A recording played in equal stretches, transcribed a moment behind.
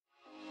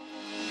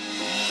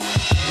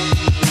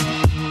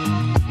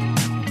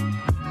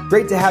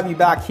Great to have you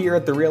back here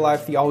at the Real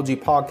Life Theology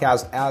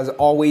Podcast. As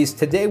always,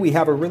 today we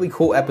have a really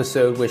cool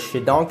episode with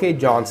Shodankeh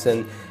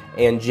Johnson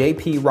and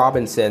J.P.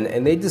 Robinson,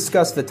 and they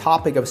discuss the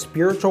topic of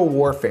spiritual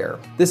warfare.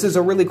 This is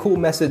a really cool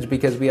message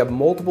because we have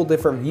multiple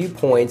different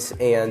viewpoints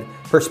and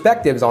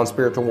perspectives on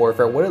spiritual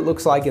warfare, what it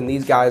looks like in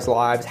these guys'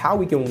 lives, how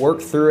we can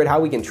work through it, how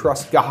we can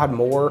trust God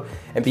more,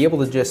 and be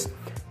able to just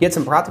get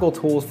some practical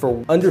tools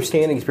for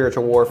understanding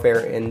spiritual warfare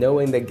and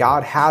knowing that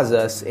God has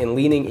us and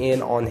leaning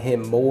in on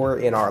Him more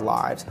in our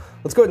lives.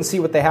 Let's go ahead and see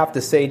what they have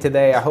to say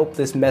today. I hope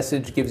this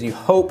message gives you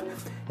hope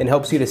and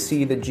helps you to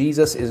see that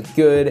Jesus is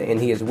good and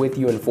He is with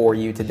you and for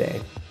you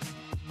today.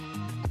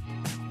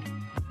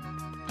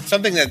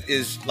 Something that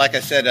is, like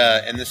I said,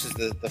 and this is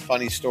the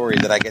funny story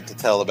that I get to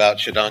tell about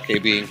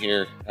Shodankeh being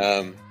here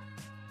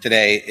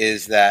today,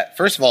 is that,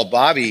 first of all,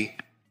 Bobby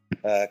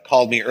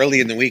called me early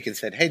in the week and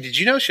said, "Hey, did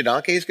you know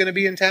Shodankeh is going to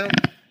be in town?"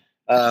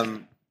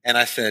 And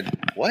I said,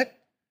 "What?"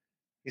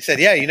 He said,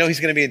 "Yeah, you know he's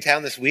going to be in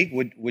town this week.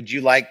 Would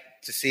you like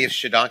to see if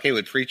Shodankeh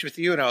would preach with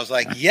you?" And I was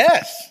like,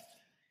 "Yes,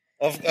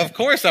 of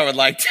course I would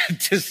like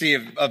to see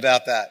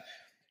about that."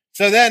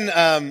 So then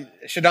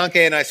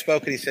Shodankeh and I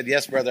spoke, and he said,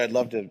 "Yes, brother, I'd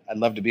love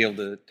to be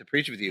able to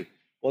preach with you."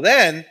 Well,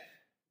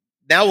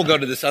 now we'll go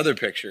to this other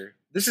picture.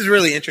 This is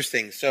really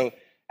interesting. So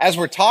as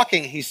we're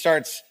talking, he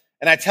starts,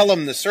 and I tell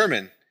him the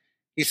sermon.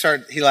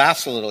 He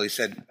laughs a little. He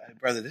said,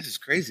 "Brother, this is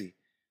crazy."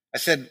 I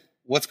said,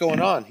 "What's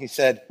going on?" He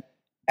said,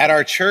 "At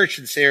our church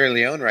in Sierra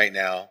Leone right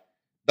now,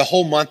 the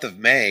whole month of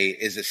May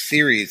is a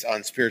series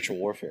on spiritual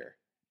warfare."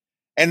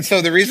 And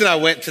so the reason I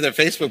went to their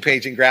Facebook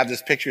page and grabbed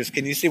this picture is,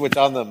 can you see what's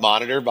on the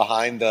monitor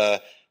behind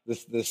the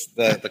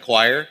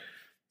choir?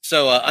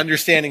 So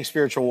understanding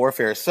spiritual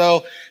warfare.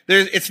 So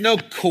it's no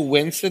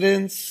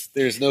coincidence.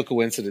 There's no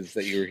coincidence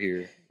that you're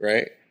here,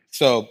 right?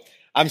 So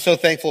I'm so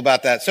thankful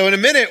about that. So in a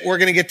minute, we're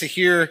going to get to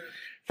hear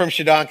from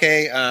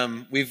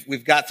Shodankeh.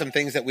 We've got some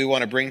things that we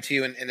want to bring to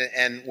you,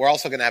 and we're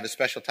also going to have a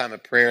special time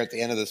of prayer at the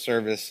end of the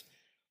service.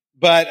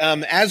 But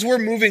as we're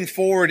moving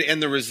forward in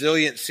the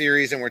Resilient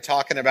series, and we're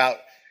talking about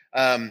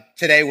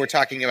today, we're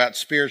talking about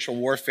spiritual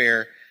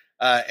warfare,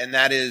 and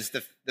that is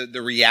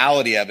the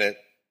reality of it.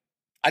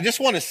 I just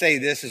want to say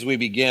this as we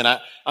begin.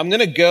 I'm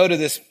going to go to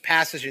this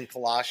passage in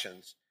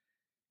Colossians,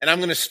 and I'm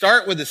going to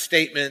start with a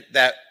statement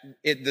that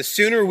the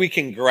sooner we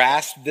can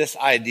grasp this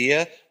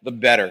idea, the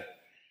better.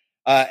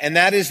 And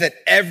that is that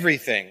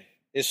everything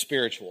is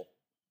spiritual.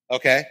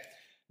 Okay?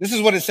 This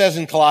is what it says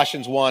in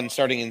Colossians 1,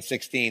 starting in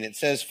 16. It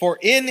says, "For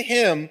in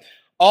Him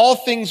all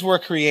things were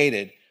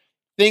created,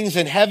 things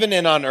in heaven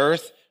and on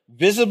earth,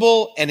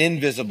 visible and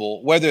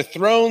invisible, whether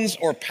thrones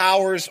or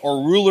powers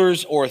or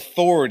rulers or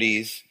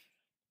authorities,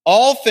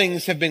 all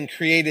things have been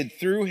created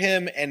through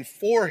Him and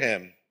for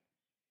Him.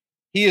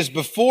 He is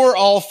before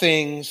all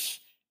things,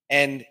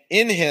 and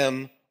in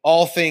Him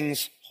all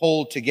things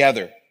hold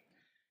together."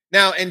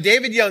 Now, in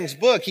David Young's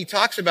book, he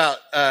talks about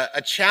a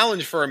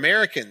challenge for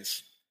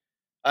Americans,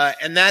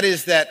 and that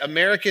is that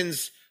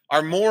Americans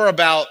are more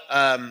about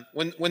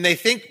when they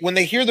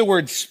hear the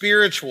word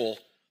spiritual,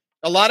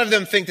 a lot of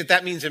them think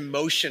that means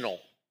emotional.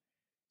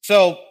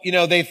 So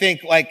they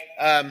think like,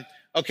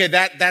 okay,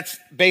 that's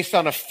based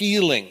on a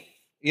feeling.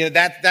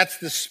 That's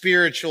the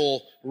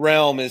spiritual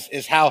realm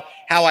is how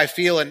I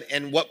feel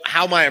and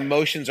how my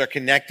emotions are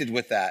connected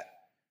with that.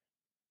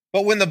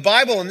 But when the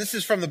Bible, and this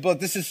is from the book,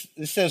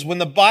 it says, when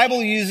the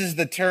Bible uses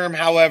the term,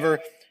 however,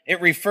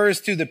 it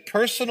refers to the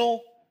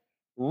personal,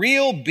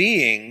 real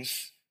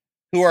beings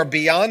who are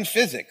beyond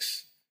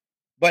physics,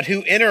 but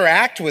who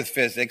interact with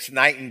physics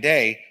night and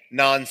day,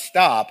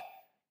 nonstop,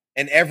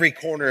 in every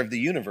corner of the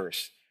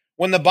universe.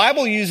 When the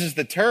Bible uses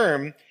the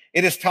term,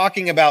 it is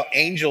talking about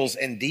angels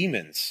and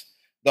demons,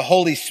 the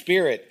Holy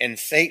Spirit and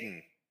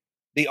Satan,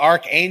 the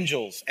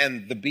archangels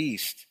and the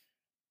beast.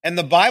 And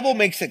the Bible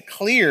makes it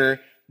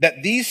clear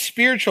that these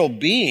spiritual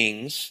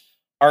beings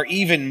are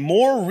even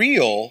more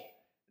real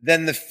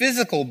than the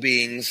physical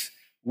beings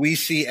we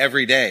see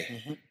every day.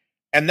 Mm-hmm.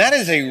 And that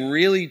is a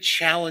really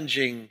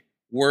challenging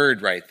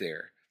word right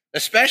there,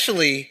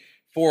 especially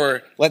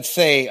for, let's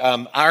say,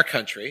 our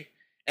country.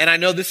 And I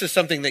know this is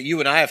something that you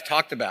and I have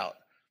talked about,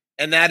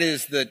 and that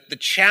is the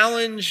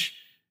challenge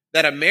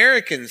that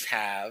Americans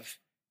have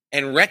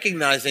in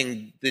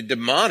recognizing the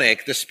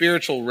demonic, the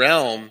spiritual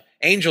realm,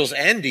 angels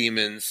and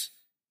demons,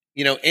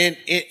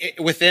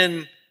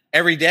 within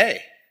every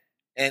day.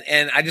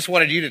 And I just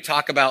wanted you to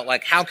talk about,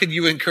 like, how could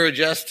you encourage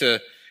us to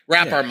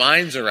wrap our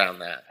minds around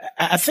that?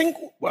 I think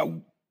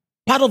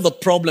part of the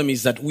problem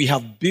is that we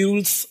have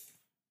built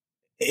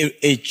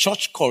a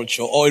church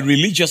culture or a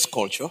religious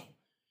culture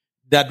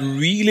that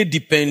really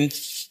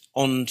depends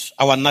on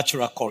our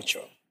natural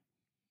culture.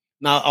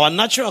 Now, our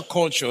natural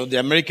culture, the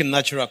American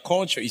natural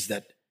culture, is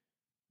that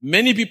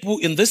many people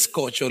in this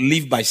culture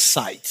live by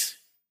sight,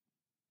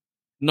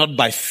 not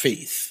by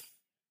faith.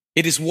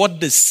 It is what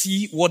they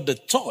see, what they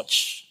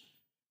touch.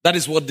 That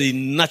is what they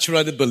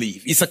naturally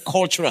believe. It's a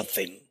cultural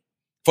thing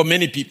for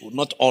many people,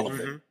 not all of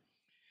them.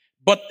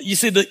 But you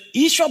see, the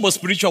issue about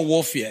spiritual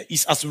warfare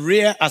is as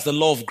rare as the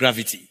law of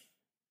gravity.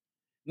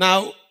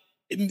 Now,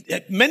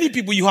 Many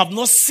people, you have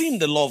not seen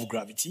the law of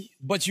gravity,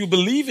 but you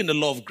believe in the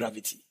law of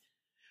gravity.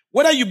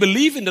 Whether you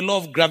believe in the law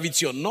of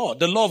gravity or not,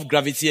 the law of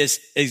gravity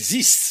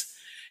exists.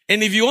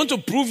 And if you want to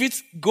prove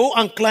it, go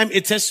and climb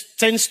a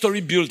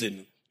 10-story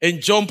building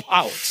and jump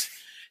out.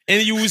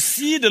 And you will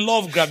see the law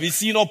of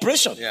gravity in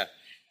operation. Yeah.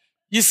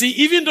 You see,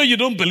 even though you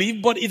don't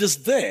believe, but it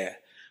is there.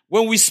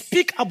 When we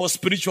speak about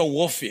spiritual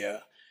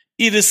warfare,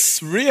 it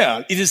is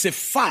real. It is a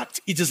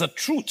fact. It is a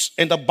truth.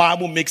 And the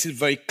Bible makes it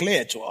very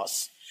clear to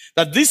us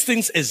that these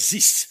things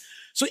exist.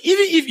 So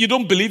even if you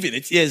don't believe in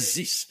it, it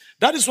exists.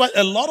 That is why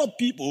a lot of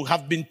people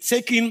have been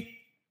taken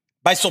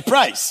by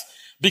surprise,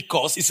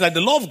 because it's like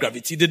the law of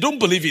gravity. They don't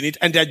believe in it,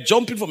 and they're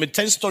jumping from a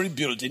 10-story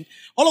building,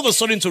 all of a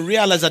sudden to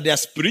realize that they are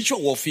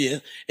spiritual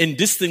warfare and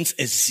these things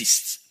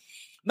exist.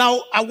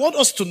 Now, I want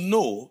us to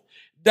know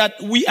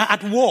that we are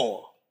at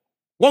war.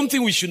 One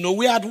thing we should know,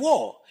 we are at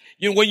war.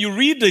 When you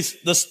read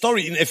the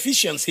story in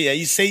Ephesians here,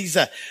 he says,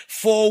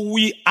 for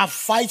we are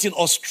fighting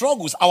our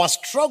struggles.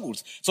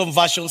 Some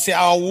versions say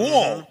our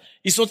war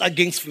is not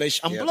against flesh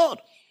and blood.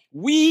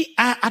 We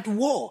are at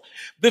war.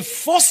 The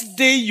first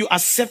day you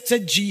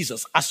accepted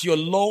Jesus as your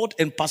Lord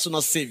and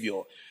personal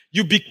Savior,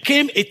 you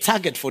became a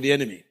target for the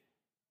enemy.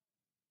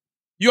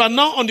 You are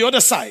now on the other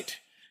side.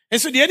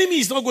 And so the enemy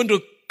is not going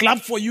to clap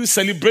for you,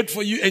 celebrate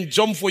for you, and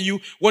jump for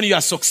you when you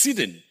are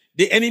succeeding.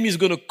 The enemy is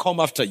going to come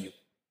after you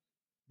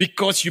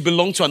because you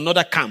belong to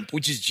another camp,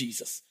 which is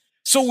Jesus.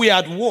 So we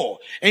are at war.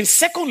 And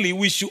secondly,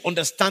 we should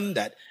understand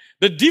that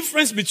the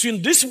difference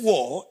between this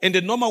war and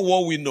the normal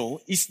war we know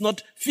is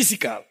not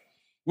physical.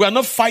 We are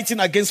not fighting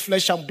against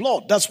flesh and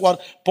blood. That's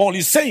what Paul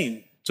is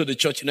saying to the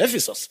church in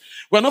Ephesus.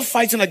 We are not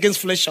fighting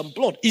against flesh and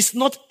blood. It's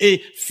not a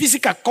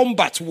physical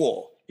combat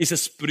war. It's a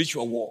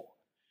spiritual war.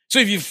 So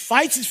if you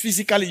fight it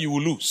physically, you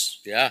will lose.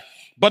 Yeah.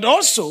 But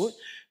also,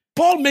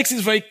 Paul makes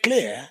it very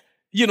clear,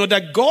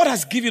 that God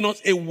has given us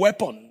a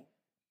weapon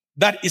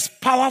that is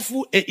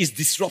powerful and is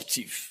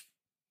disruptive.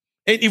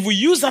 And if we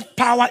use that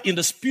power in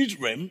the spirit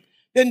realm,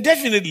 then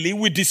definitely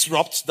we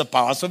disrupt the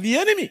powers of the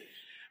enemy.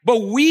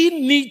 But we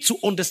need to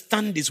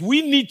understand this.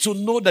 We need to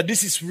know that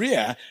this is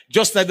real,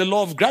 just like the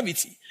law of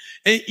gravity.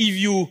 And if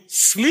you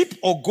slip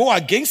or go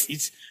against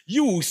it,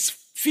 you will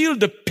feel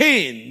the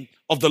pain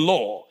of the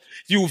law.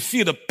 You will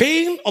feel the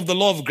pain of the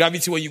law of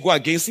gravity when you go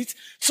against it.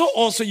 So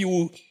also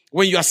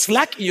when you are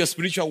slack in your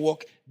spiritual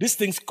walk, these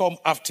things come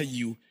after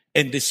you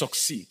and they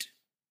succeed.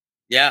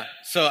 Yeah.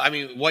 So,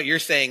 what you're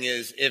saying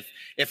is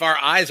if our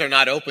eyes are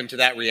not open to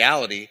that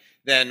reality,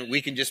 then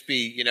we can just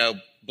be,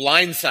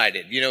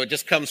 blindsided. It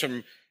just comes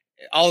from,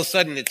 all of a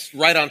sudden it's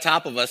right on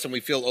top of us and we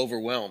feel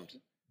overwhelmed.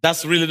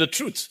 That's really the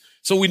truth.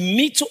 So we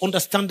need to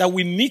understand that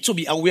we need to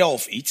be aware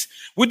of it.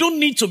 We don't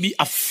need to be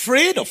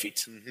afraid of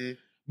it,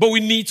 but we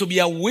need to be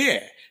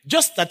aware.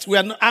 Just that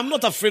I'm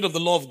not afraid of the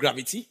law of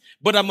gravity,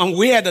 but I'm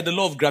aware that the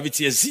law of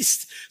gravity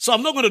exists. So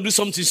I'm not going to do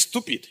something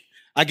stupid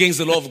against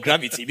the law of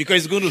gravity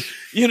because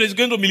it's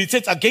going to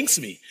militate against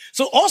me.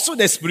 So also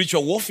there's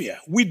spiritual warfare.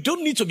 We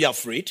don't need to be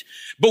afraid,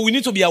 but we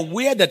need to be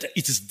aware that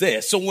it is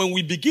there. So when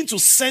we begin to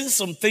sense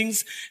some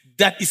things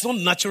that is not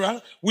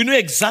natural, we know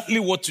exactly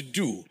what to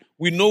do.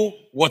 We know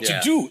what to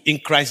do in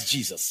Christ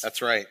Jesus.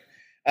 That's right.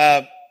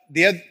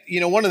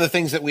 One of the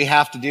things that we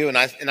have to do, and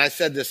I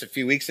said this a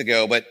few weeks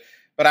ago, but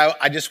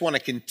I just want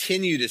to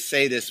continue to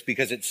say this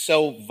because it's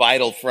so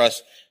vital for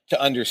us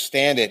to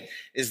understand it,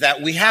 is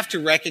that we have to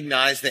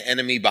recognize the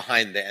enemy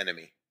behind the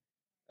enemy.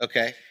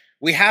 Okay?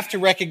 We have to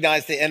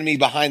recognize the enemy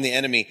behind the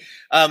enemy.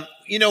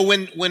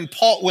 When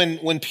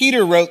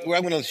Peter wrote,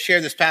 I'm going to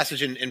share this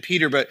passage in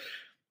Peter, but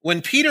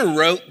when Peter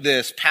wrote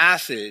this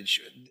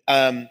passage,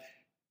 the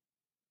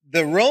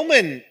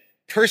Roman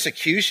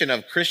persecution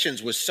of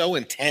Christians was so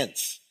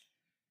intense.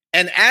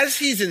 And as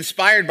he's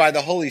inspired by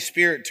the Holy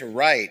Spirit to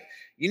write,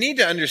 you need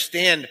to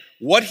understand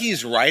what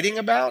he's writing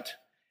about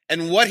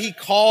and what he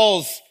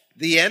calls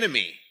the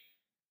enemy.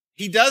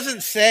 He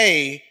doesn't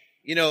say,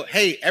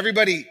 hey,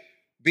 everybody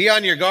be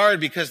on your guard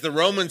because the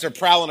Romans are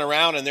prowling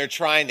around and they're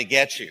trying to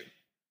get you.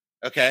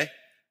 Okay?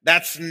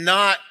 That's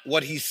not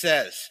what he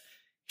says.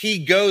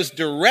 He goes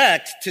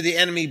direct to the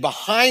enemy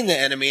behind the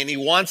enemy, and he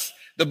wants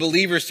the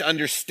believers to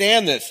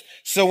understand this.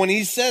 So when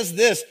he says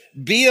this,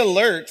 be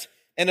alert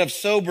and of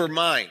sober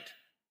mind.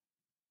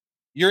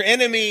 Your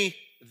enemy,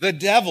 the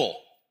devil,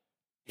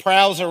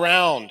 prowls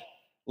around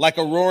like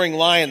a roaring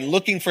lion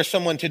looking for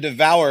someone to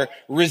devour.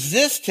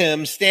 Resist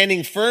him,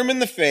 standing firm in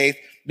the faith,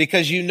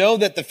 because you know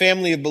that the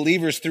family of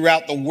believers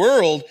throughout the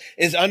world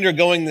is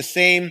undergoing the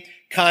same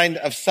kind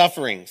of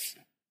sufferings.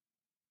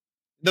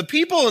 The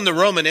people in the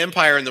Roman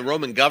Empire and the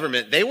Roman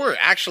government, they were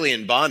actually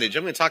in bondage.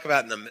 I'm going to talk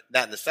about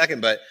that in a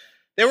second, but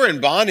they were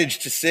in bondage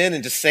to sin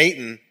and to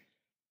Satan.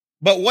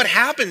 But what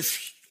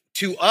happens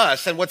to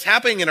us and what's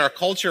happening in our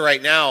culture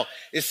right now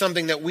is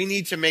something that we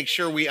need to make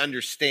sure we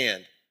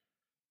understand.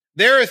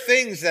 There are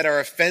things that are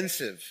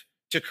offensive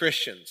to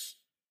Christians.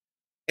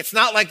 It's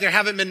not like there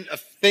haven't been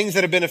things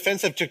that have been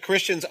offensive to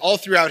Christians all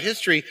throughout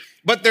history,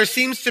 but there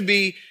seems to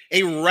be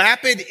a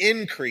rapid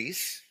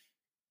increase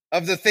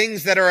of the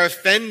things that are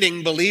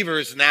offending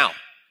believers now.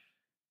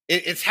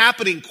 It's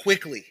happening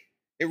quickly.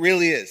 It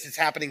really is. It's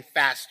happening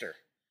faster.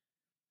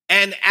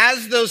 And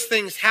as those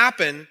things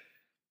happen,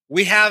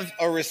 we have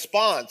a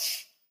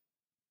response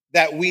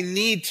that we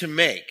need to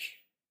make.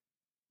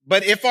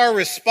 But if our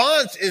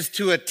response is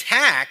to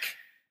attack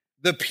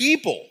the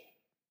people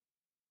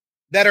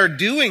that are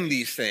doing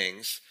these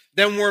things,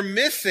 then we're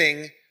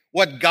missing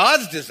what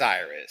God's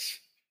desire is.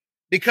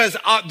 Because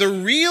the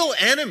real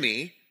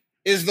enemy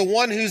is the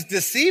one who's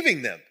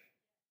deceiving them.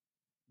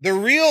 The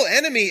real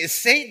enemy is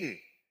Satan.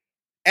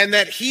 And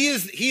that he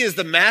is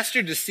the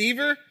master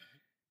deceiver.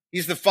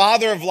 He's the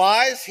father of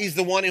lies. He's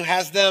the one who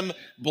has them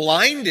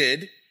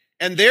blinded.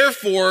 And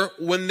therefore,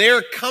 when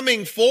they're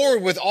coming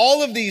forward with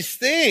all of these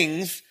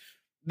things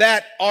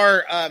that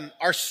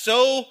are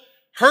so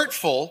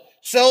hurtful,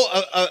 so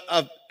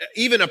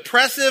even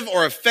oppressive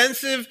or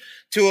offensive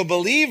to a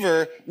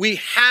believer, we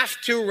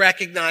have to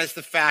recognize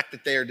the fact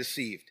that they are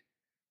deceived.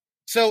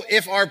 So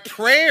if our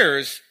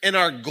prayers and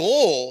our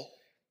goal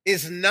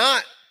is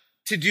not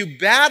to do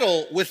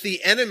battle with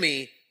the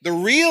enemy, the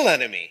real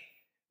enemy,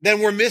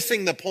 then we're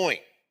missing the point.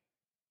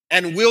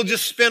 And we'll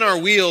just spin our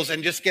wheels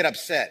and just get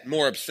upset,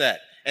 more upset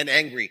and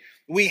angry.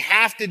 We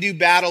have to do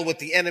battle with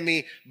the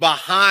enemy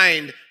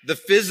behind the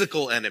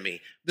physical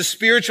enemy. The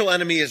spiritual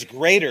enemy is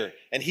greater,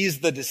 and he's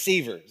the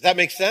deceiver. Does that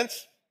make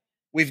sense?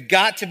 We've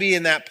got to be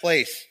in that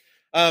place.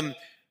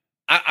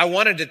 I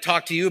wanted to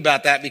talk to you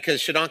about that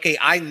because, Shodankeh,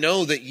 I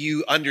know that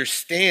you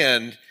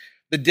understand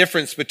the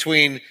difference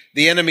between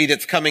the enemy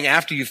that's coming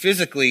after you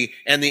physically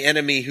and the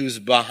enemy who's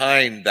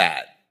behind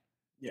that.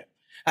 Yeah.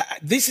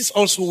 This is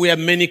also where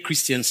many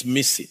Christians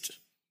miss it.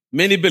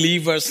 Many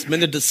believers,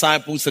 many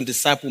disciples and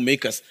disciple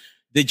makers,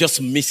 they just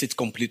miss it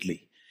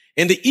completely.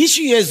 And the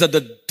issue here is that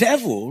the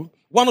devil,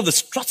 one of the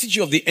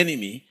strategy of the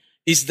enemy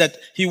is that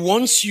he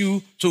wants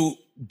you to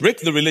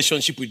break the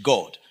relationship with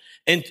God.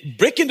 And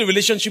breaking the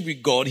relationship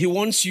with God, he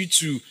wants you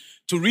to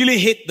really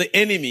hate the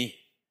enemy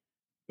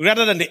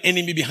rather than the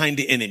enemy behind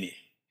the enemy.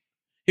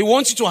 He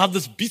wants you to have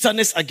this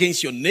bitterness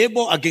against your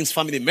neighbor, against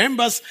family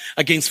members,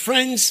 against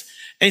friends,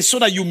 and so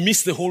that you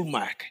miss the whole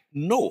mark.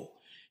 No,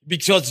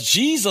 because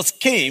Jesus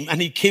came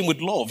and he came with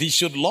love. He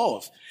showed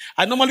love.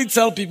 I normally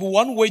tell people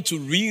one way to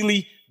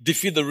really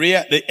defeat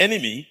the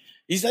enemy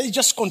is that you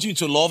just continue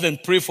to love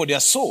and pray for their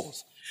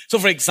souls. So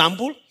for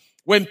example,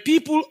 when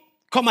people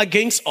come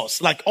against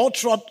us, like all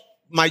throughout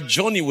my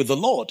journey with the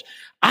Lord,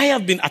 I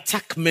have been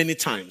attacked many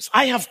times.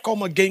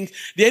 The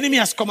enemy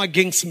has come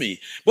against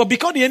me. But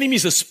because the enemy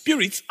is a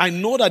spirit, I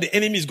know that the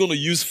enemy is going to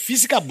use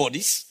physical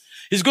bodies.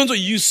 He's going to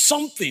use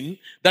something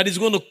that is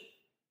going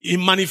to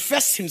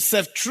manifest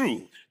himself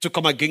through to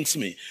come against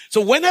me.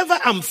 So whenever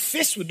I'm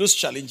faced with those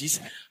challenges,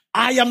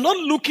 I am not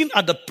looking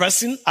at the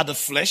person, at the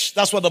flesh.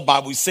 That's what the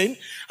Bible is saying.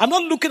 I'm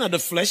not looking at the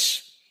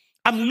flesh.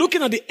 I'm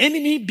looking at the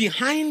enemy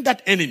behind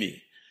that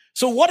enemy.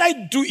 So what I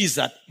do is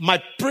that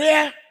my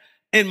prayer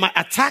and my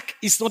attack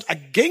is not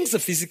against the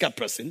physical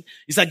person.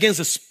 It's against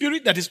the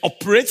spirit that is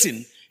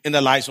operating in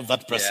the lives of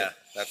that person. Yeah,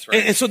 that's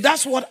right. And so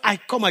that's what I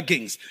come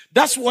against.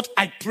 That's what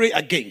I pray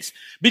against.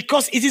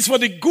 Because it is for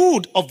the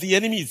good of the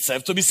enemy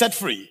itself to be set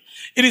free.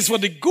 It is for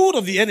the good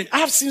of the enemy. I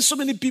have seen so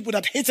many people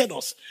that hated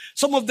us.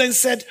 Some of them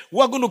said,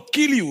 we're going to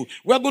kill you.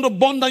 We're going to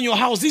burn down your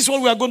house. This is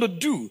what we are going to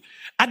do.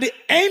 At the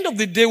end of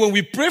the day, when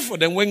we pray for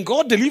them, when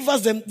God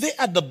delivers them, they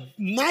are the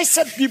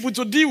nicest people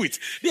to deal with.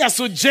 They are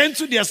so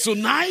gentle. They are so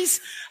nice.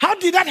 How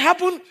did that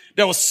happen?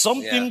 There was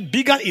something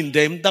bigger in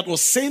them that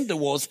was saying the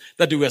words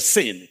that they were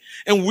saying.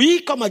 And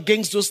we come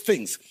against those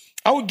things.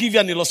 I will give you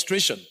an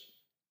illustration.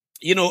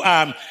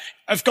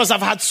 Of course,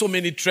 I've had so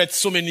many threats,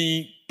 so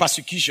many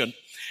persecution.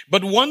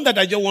 But one that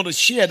I just want to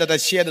share that I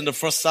shared in the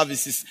first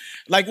service is,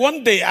 like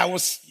one day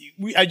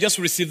I just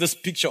received this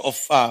picture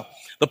of,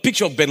 the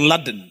picture of bin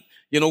Laden.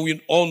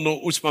 We all know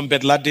Usman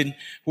bin Laden,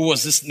 who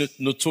was this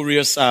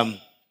notorious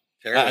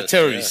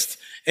terrorist.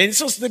 Yeah. And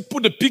so they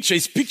put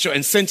his picture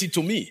and sent it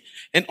to me.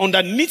 And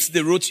underneath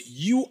they wrote,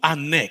 "You are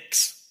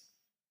next."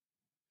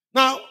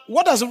 Now,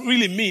 what does it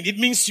really mean? It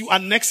means you are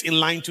next in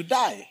line to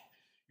die.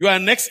 You are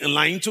next in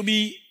line to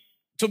be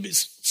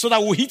so that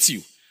will hit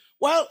you.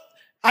 Well,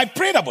 I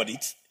prayed about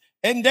it.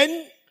 And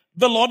then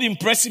the Lord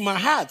impressed in my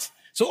heart.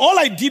 So all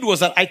I did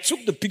was that I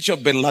took the picture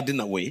of bin Laden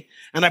away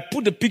and I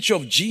put the picture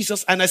of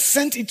Jesus and I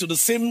sent it to the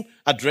same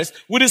address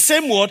with the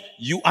same word,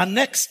 "You are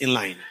next in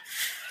line."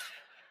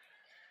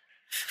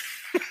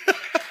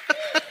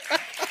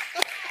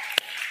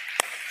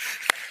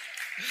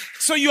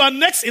 So you are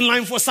next in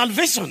line for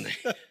salvation.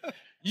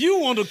 You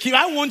want to kill,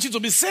 I want you to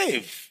be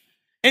saved.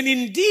 And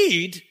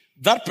indeed,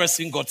 that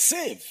person got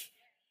saved.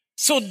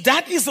 So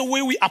that is the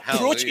way we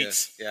approach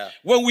it. Yeah.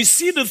 When we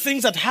see the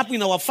things that happen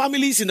in our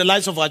families, in the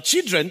lives of our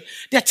children,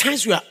 there are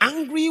times we are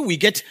angry, we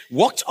get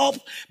worked up.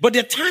 But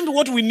there are times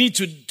what we need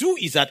to do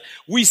is that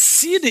we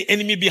see the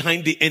enemy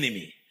behind the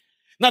enemy.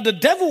 Now, the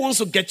devil wants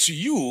to get to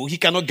you. He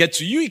cannot get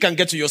to you. He can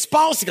get to your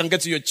spouse. He can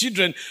get to your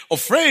children or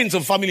friends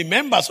or family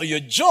members or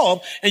your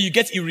job. And you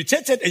get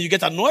irritated and you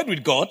get annoyed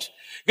with God.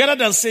 Rather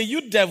than say,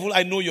 "You devil,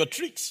 I know your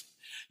tricks.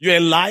 You're a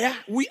liar."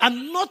 We are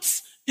not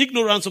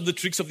ignorance of the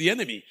tricks of the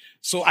enemy.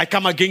 So I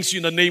come against you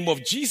in the name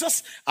of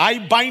Jesus. I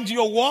bind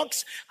your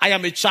works. I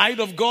am a child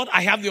of God.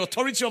 I have the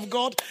authority of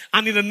God.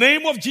 And in the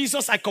name of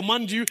Jesus, I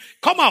command you,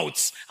 come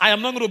out. I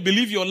am not going to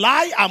believe your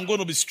lie. I'm going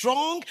to be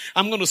strong.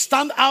 I'm going to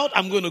stand out.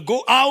 I'm going to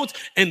go out.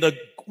 And the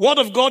word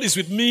of God is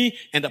with me.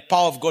 And the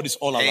power of God is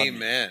all around me.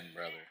 Amen,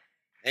 brother.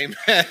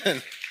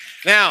 Amen.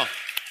 Now,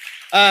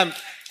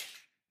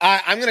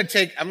 I'm going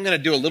to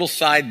do a little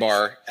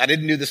sidebar. I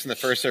didn't do this in the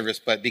first service,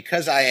 but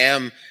because I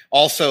am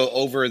also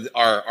over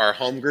our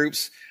home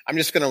groups, I'm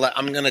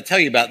going to tell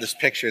you about this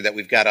picture that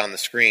we've got on the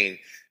screen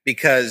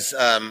because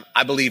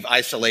I believe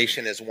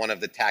isolation is one of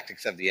the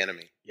tactics of the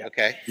enemy. Yep.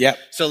 Okay? Yep.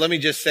 So let me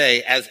just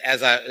say,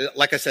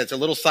 like I said, it's a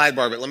little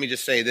sidebar, but let me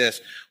just say this.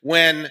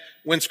 When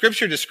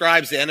Scripture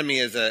describes the enemy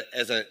as a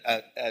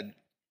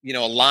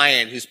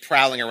lion who's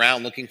prowling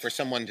around looking for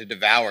someone to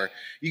devour.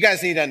 You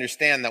guys need to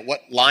understand that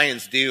what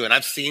lions do, and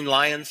I've seen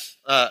lions,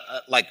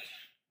 I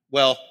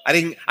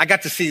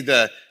got to see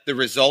the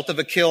result of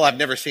a kill. I've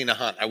never seen a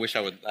hunt. I'd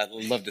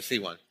love to see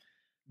one.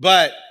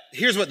 But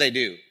here's what they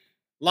do.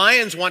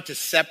 Lions want to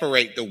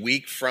separate the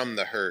weak from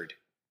the herd.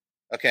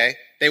 Okay?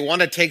 They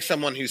want to take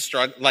someone who's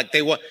struggling,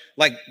 they want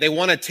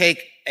to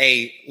take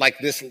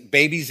this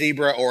baby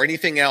zebra or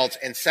anything else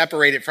and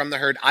separate it from the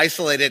herd,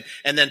 isolate it,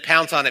 and then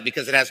pounce on it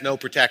because it has no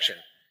protection.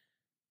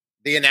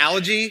 The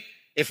analogy,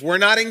 if we're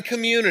not in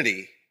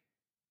community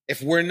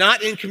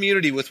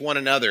with one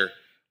another,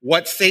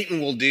 what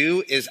Satan will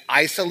do is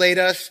isolate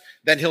us.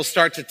 Then he'll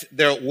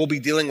we'll be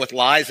dealing with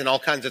lies and all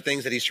kinds of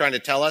things that he's trying to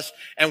tell us.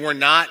 And we're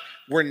not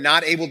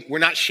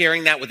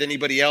sharing that with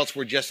anybody else.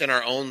 We're just in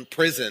our own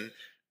prison.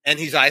 And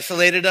he's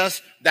isolated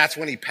us. That's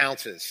when he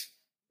pounces,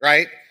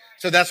 right?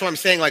 So that's what I'm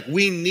saying.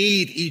 We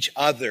need each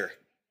other.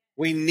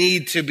 We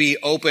need to be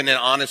open and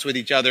honest with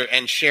each other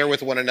and share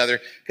with one another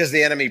because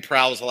the enemy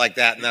prowls like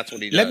that, and that's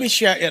what he does. Let me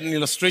share an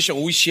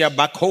illustration we share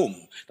back home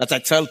that I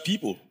tell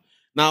people.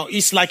 Now,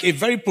 it's like a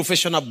very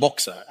professional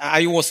boxer.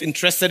 I was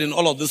interested in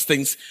all of these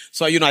things,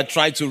 so, I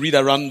tried to read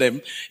around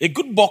them. A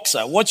good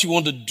boxer, what you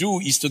want to do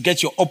is to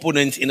get your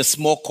opponent in a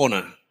small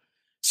corner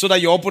so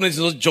that your opponent is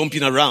not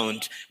jumping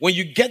around. When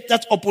you get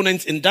that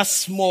opponent in that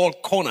small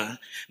corner,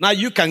 now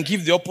you can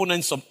give the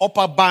opponent some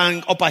upper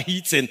bang, upper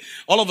hits, and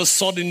all of a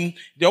sudden,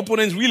 the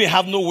opponents really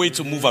have no way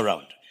to move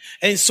around.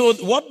 And so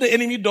what the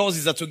enemy does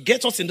is that to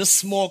get us in this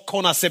small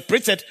corner,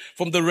 separated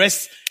from the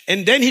rest,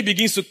 and then he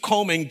begins to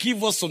come and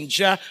give us some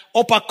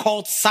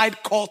uppercut,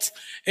 side cut.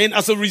 And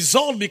as a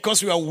result,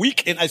 because we are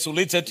weak and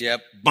isolated,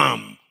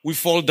 bam, we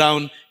fall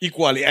down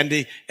equally. And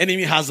the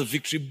enemy has a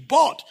victory.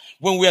 But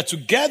when we are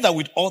together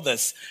with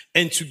others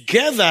and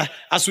together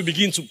as we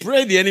begin to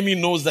pray, the enemy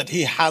knows that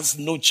he has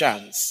no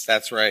chance.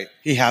 That's right.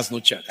 He has no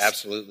chance.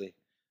 Absolutely.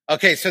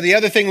 Okay, so the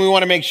other thing we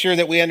want to make sure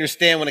that we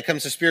understand when it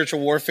comes to spiritual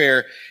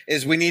warfare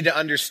is we need to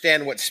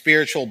understand what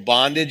spiritual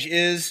bondage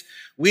is.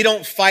 We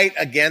don't fight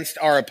against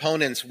our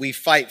opponents. We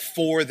fight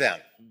for them.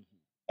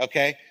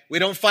 Okay? We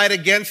don't fight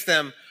against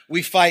them.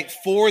 We fight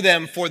for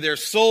them, for their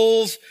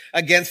souls,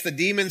 against the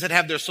demons that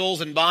have their souls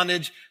in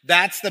bondage.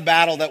 That's the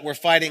battle that we're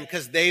fighting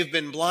because they've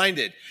been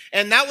blinded.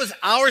 And that was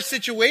our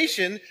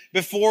situation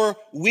before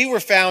we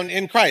were found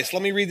in Christ.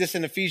 Let me read this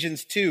in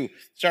Ephesians 2,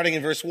 starting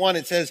in verse 1.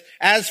 It says,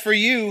 "As for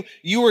you,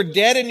 you were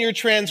dead in your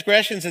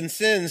transgressions and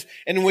sins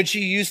in which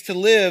you used to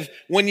live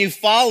when you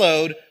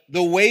followed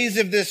the ways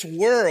of this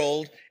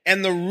world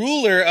and the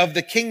ruler of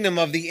the kingdom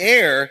of the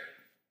air."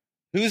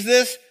 Who's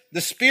this?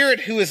 The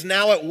spirit who is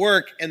now at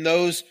work in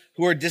those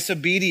who are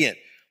disobedient.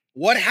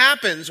 What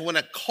happens when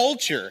a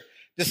culture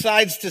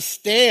decides to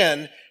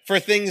stand for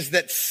things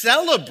that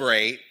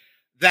celebrate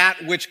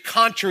that which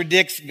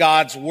contradicts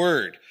God's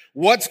word?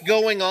 What's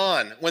going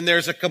on when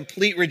there's a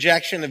complete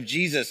rejection of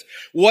Jesus?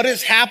 What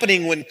is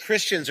happening when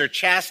Christians are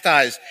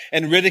chastised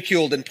and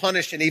ridiculed and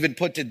punished and even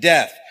put to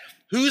death?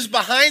 Who's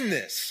behind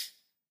this?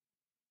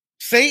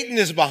 Satan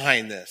is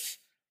behind this.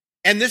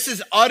 And this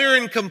is utter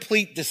and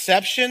complete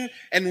deception.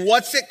 And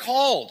what's it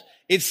called?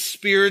 It's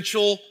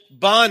spiritual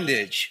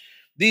bondage.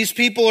 These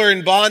people are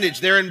in bondage.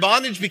 They're in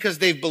bondage because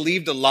they've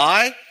believed a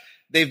lie.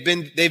 They've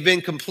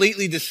been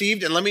completely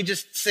deceived. And let me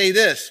just say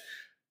this.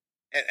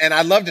 And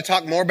I'd love to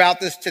talk more about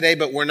this today,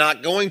 but we're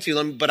not going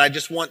to. But I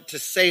just want to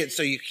say it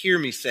so you hear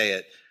me say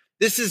it.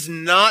 This is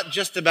not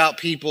just about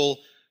people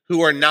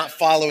who are not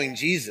following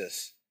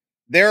Jesus.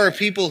 There are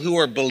people who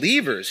are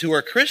believers, who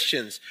are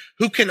Christians,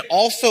 who can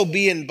also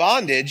be in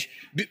bondage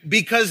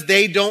because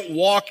they don't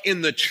walk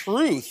in the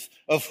truth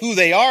of who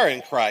they are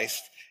in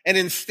Christ. And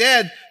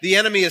instead, the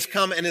enemy has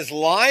come and is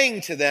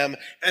lying to them,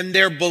 and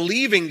they're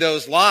believing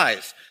those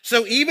lies.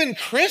 So even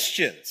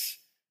Christians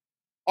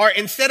are,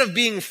 instead of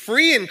being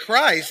free in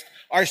Christ,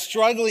 are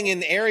struggling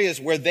in areas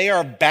where they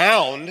are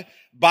bound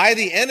by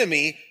the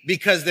enemy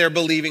because they're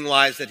believing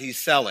lies that he's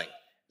selling.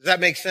 Does that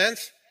make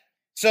sense?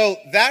 So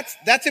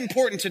that's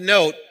important to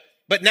note.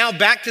 But now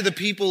back to the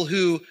people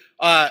who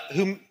are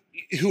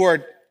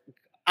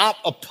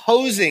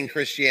opposing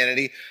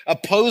Christianity,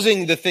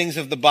 opposing the things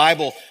of the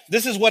Bible.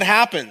 This is what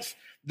happens.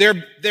 They're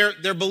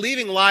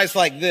believing lies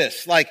like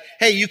this, like,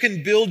 hey, you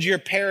can build your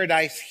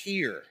paradise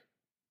here.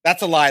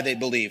 That's a lie they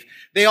believe.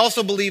 They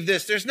also believe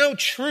this. There's no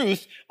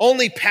truth,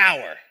 only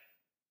power.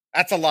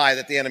 That's a lie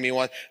that the enemy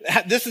wants.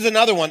 This is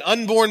another one.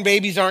 Unborn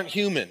babies aren't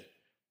human.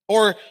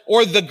 Or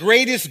the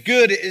greatest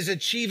good is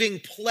achieving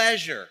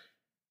pleasure.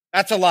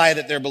 That's a lie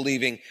that they're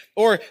believing.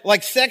 Or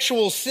like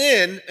sexual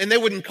sin, and they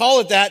wouldn't call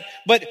it that,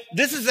 but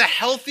this is a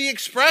healthy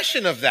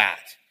expression of that.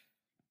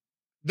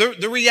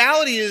 The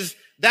reality is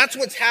that's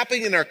what's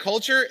happening in our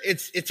culture.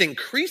 It's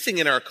increasing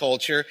in our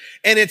culture,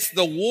 and it's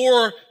the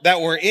war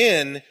that we're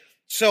in.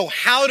 So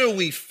how do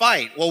we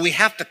fight? Well, we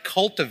have to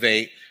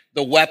cultivate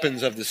the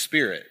weapons of the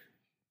Spirit.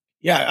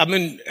 Yeah, I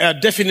mean,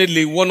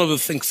 definitely one of the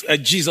things,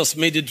 Jesus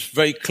made it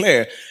very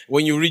clear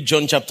when you read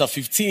John chapter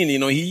 15,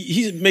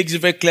 he makes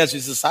it very clear to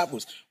his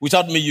disciples,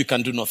 without me, you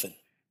can do nothing.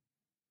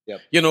 Yep.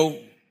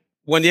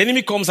 When the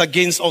enemy comes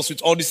against us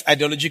with all these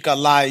ideological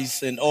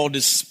lies and all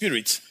these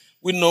spirits,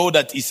 we know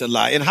that it's a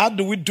lie. And how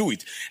do we do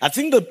it? I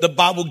think that the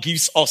Bible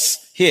gives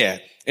us here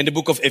in the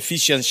book of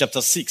Ephesians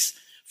chapter 6,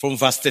 from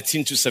verse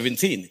 13 to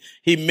 17,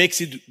 he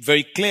makes it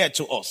very clear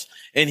to us.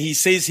 And he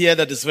says here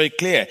that it's very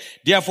clear.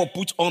 Therefore,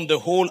 put on the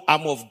whole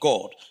armor of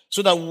God,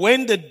 so that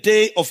when the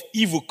day of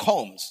evil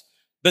comes,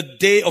 the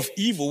day of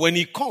evil, when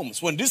it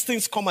comes, when these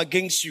things come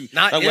against you.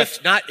 Not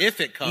if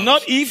it comes.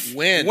 Not if,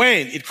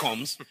 when it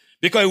comes,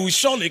 because it will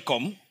surely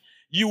come,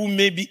 you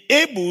may be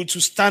able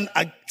to stand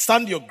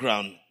your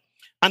ground.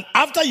 And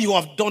after you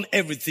have done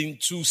everything,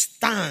 to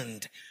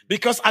stand.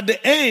 Because at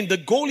the end, the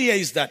goal here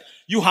is that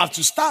you have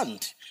to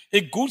stand. A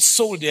good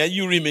soldier,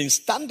 you remain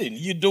standing.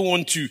 You don't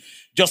want to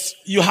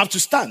you have to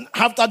stand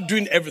after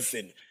doing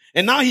everything.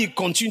 And now he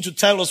continues to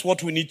tell us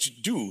what we need to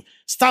do.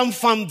 Stand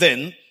firm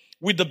then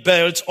with the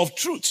belt of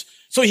truth.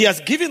 So he has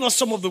given us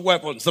some of the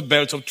weapons, the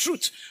belt of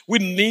truth. We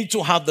need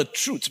to have the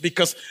truth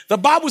because the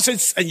Bible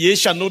says, and ye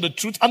shall know the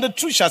truth, and the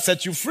truth shall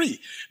set you free.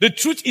 The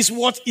truth is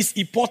what is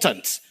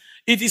important.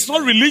 It is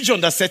not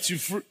religion that sets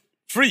you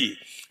free.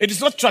 It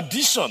is not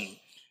tradition.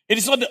 It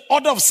is not the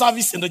order of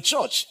service in the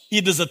church.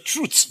 It is the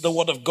truth, the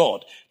word of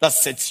God, that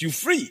sets you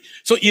free.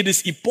 So it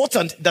is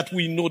important that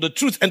we know the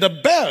truth. And the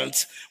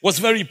belt was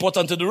very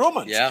important to the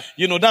Romans. Yeah.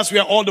 That's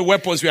where all the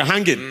weapons were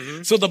hanging.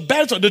 Mm-hmm. So the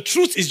belt, the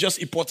truth is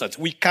just important.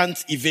 We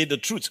can't evade the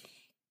truth.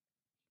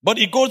 But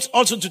it goes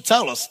also to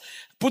tell us,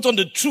 put on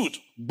the truth,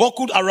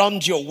 buckled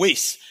around your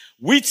waist,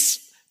 with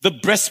the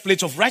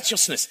breastplate of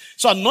righteousness.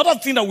 So another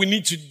thing that we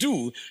need to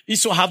do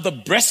is to have the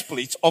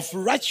breastplate of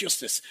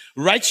righteousness.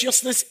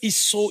 Righteousness is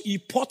so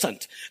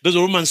important. The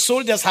Roman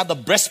soldiers had the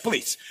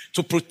breastplate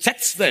to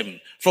protect them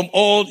from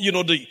all,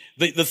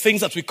 the things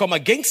that will come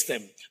against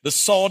them, the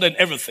sword and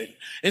everything.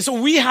 And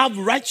so we have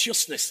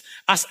righteousness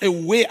as a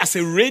way, as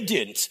a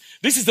radiant.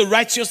 This is the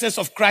righteousness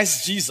of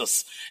Christ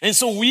Jesus. And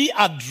so we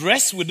are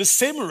dressed with the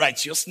same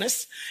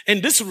righteousness,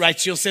 and this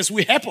righteousness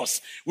will help us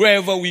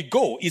wherever we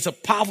go. It's a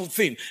powerful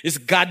thing. It's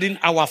guarding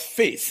our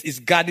faith. It's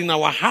guarding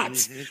our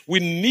hearts. Mm-hmm. We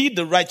need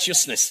the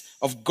righteousness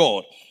of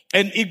God.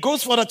 And it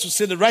goes further to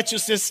say the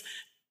righteousness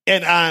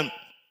and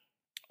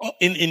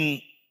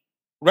in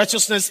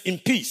righteousness in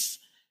peace.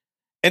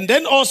 And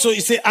then also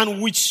it says,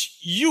 and which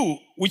you,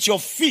 with your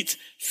feet,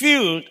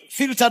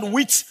 filtered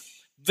with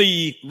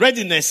the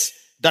readiness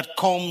that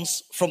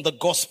comes from the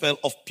gospel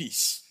of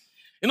peace.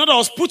 In other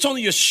words, put on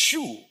your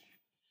shoe.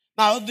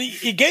 Now,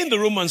 the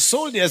Roman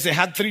soldiers, they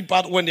had three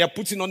parts. When they are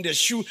putting on their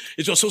shoe,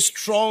 it was so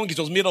strong. It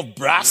was made of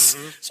brass.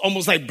 Mm-hmm. It's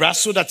almost like brass,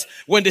 so that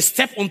when they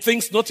step on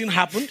things, nothing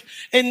happened.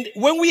 And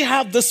when we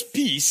have this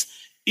peace,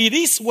 it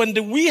is when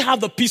we have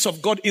the peace of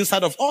God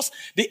inside of us,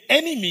 the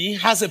enemy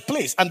has a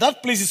place, and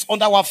that place is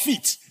under our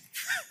feet.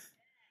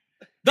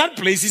 That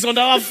place is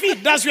under our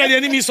feet. That's where the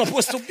enemy is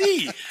supposed to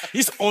be.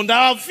 He's under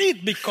our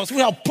feet because we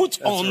have put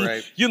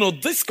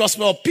this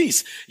gospel of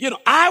peace.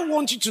 I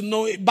want you to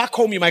know, back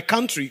home in my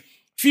country,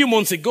 a few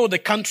months ago, the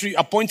country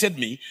appointed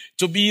me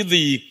to be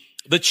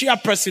the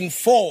chairperson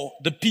for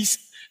the peace.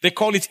 They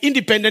call it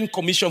Independent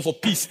Commission for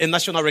Peace and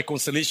National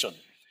Reconciliation.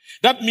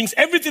 That means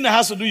everything that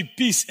has to do with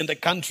peace in the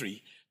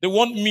country, they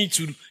want me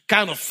to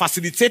kind of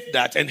facilitate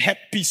that and help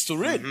peace to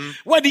reign. Mm-hmm.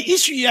 Well, the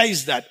issue here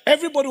is that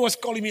everybody was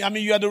calling me,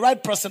 you are the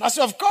right person. I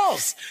said, of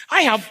course,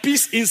 I have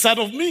peace inside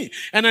of me.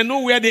 And I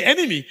know where the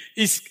enemy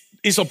is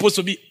supposed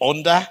to be,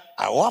 under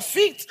our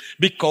feet,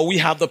 because we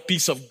have the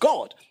peace of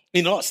God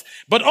in us.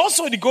 But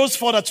also it goes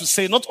further to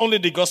say, not only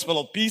the gospel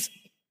of peace,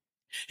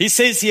 he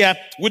says here,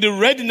 with the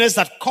readiness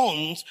that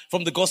comes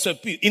from the gospel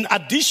of peace, in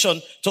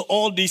addition to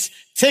all this,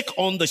 take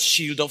on the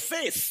shield of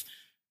faith.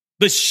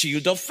 The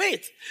shield of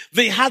faith.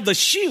 They had the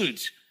shield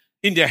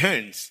in their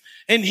hands.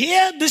 And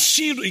here, this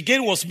shield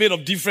again was made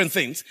of different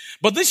things.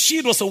 But this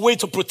shield was a way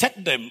to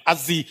protect them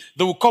as they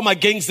will come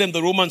against them,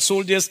 the Roman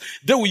soldiers.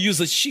 They will use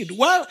a shield.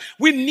 Well,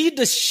 we need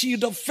the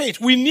shield of faith.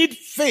 We need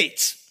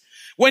faith.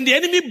 When the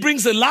enemy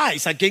brings the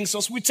lies against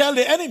us, we tell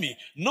the enemy,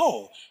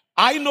 no,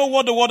 I know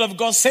what the word of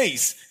God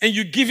says, and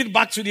you give it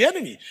back to the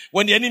enemy.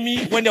 When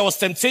there was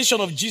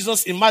temptation of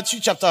Jesus in Matthew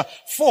chapter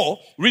 4,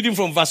 reading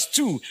from verse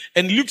 2,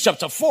 and Luke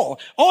chapter 4,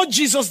 all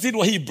Jesus did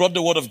was he brought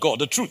the word of God,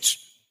 the truth.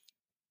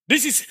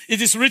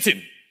 It is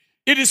written.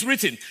 It is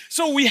written.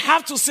 So we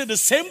have to say the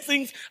same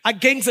things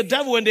against the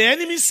devil. When the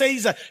enemy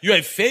says you're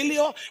a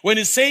failure, when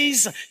he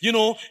says,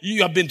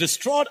 you have been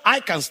destroyed, I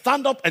can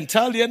stand up and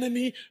tell the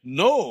enemy,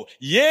 no,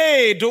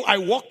 yea, though I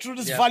walk through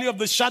this valley of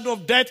the shadow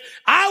of death,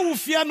 I will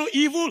fear no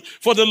evil,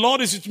 for the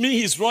Lord is with me.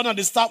 His rod and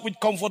his staff will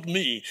comfort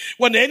me.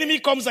 When the enemy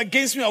comes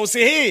against me, I will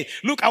say, hey,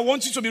 look, I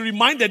want you to be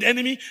reminded,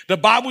 enemy, the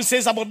Bible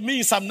says about me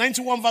in Psalm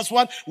 91 verse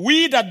 1,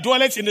 we that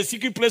dwelleth in the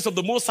secret place of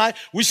the Most High,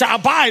 we shall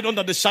abide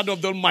under the shadow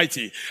of the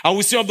Almighty. I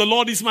will say of the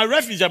Lord is my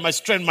refuge and my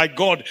strength, my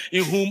God,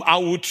 in whom I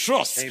will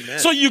trust. Amen.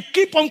 So you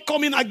keep on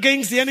coming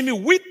against the enemy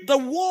with the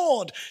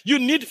word. You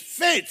need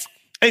faith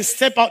and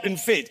step out in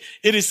faith.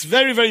 It is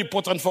very, very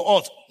important for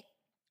us.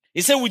 He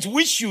said, with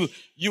which you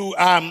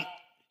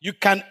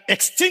can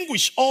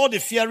extinguish all the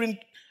fearing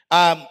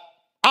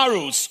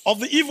arrows of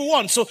the evil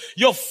one. So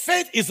your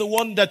faith is the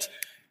one that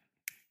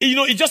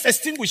it just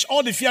extinguish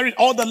all the fearing,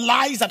 all the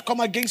lies that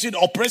come against you, the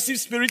oppressive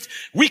spirit.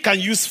 We can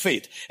use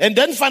faith. And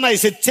then finally, he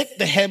said, take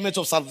the helmet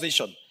of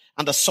salvation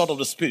and the sword of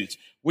the Spirit,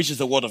 which is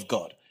the word of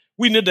God.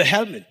 We need the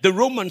helmet. The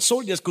Roman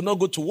soldiers could not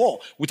go to war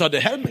without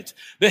the helmet.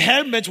 The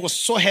helmet was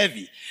so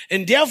heavy.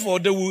 And therefore,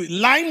 they would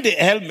line the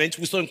helmet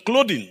with some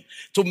clothing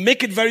to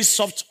make it very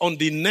soft on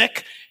the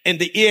neck and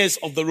the ears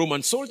of the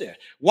Roman soldier.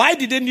 Why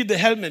did they need the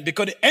helmet?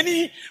 Because the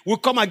enemy will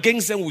come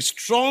against them with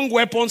strong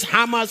weapons,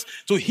 hammers,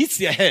 to hit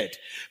their head.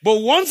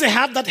 But once they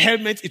have that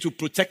helmet, it will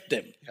protect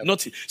them.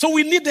 So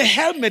we need the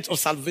helmet of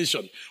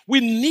salvation. We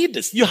need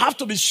this. You have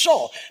to be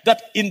sure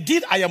that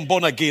indeed I am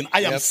born again.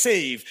 I am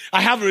saved.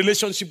 I have a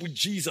relationship with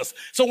Jesus.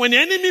 So when the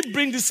enemy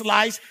brings these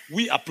lies,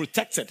 we are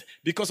protected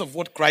because of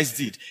what Christ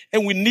did.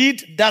 And we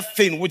need that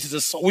thing, which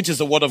is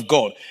the word of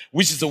God,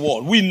 which is the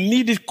word. We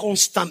need it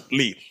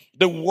constantly.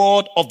 The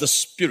word of the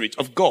Spirit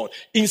of God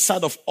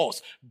inside of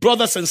us.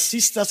 Brothers and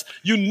sisters,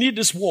 you need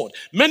this word.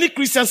 Many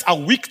Christians are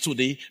weak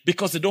today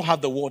because they don't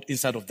have the word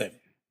inside of them.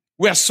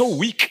 We are so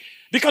weak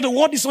because the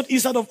word is not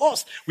inside of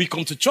us. We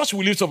come to church,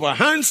 we lift up our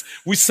hands,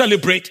 we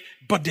celebrate,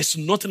 but there's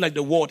nothing like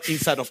the word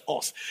inside of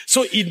us.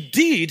 So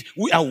indeed,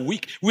 we are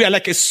weak. We are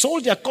like a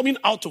soldier coming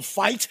out to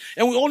fight,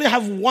 and we only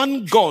have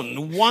one gun,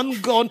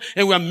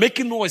 and we are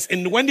making noise.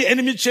 And when the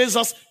enemy chases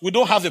us, we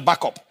don't have a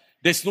backup.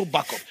 There's no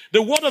backup. The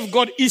word of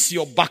God is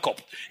your backup.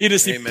 It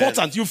is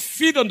important. You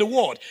feed on the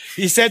word.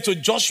 He said to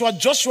Joshua,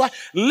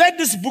 let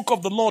this book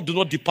of the Lord do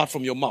not depart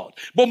from your mouth,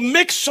 but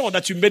make sure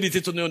that you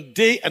meditate on it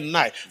day and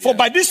night. For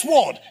by this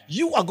word,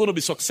 you are going to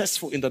be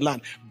successful in the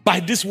land.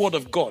 By this word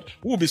of God,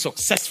 we will be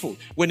successful.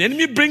 When the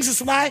enemy brings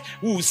his lie,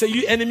 we will say,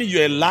 you enemy,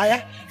 you're a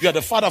liar. You are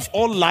the father of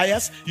all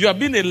liars. You have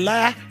been a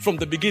liar from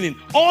the beginning.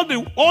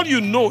 All you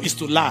know is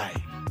to lie.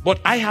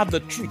 But I have the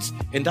truth,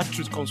 and that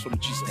truth comes from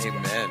Jesus.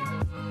 Amen.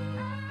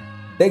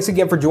 Thanks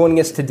again for joining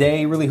us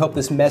today. Really hope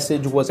this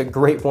message was a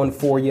great one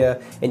for you,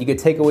 and you could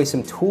take away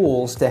some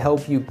tools to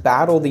help you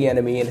battle the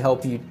enemy and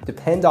help you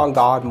depend on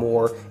God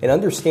more and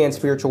understand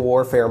spiritual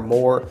warfare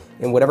more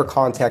in whatever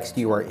context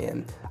you are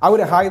in. I would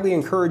highly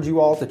encourage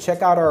you all to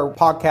check out our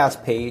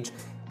podcast page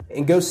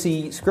and go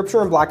see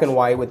Scripture in Black and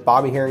White with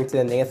Bobby Harrington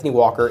and Anthony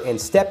Walker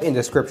and Step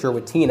into Scripture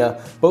with Tina.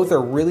 Both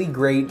are really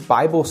great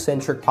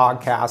Bible-centric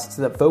podcasts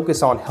that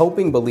focus on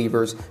helping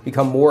believers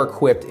become more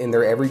equipped in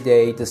their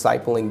everyday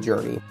discipling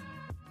journey.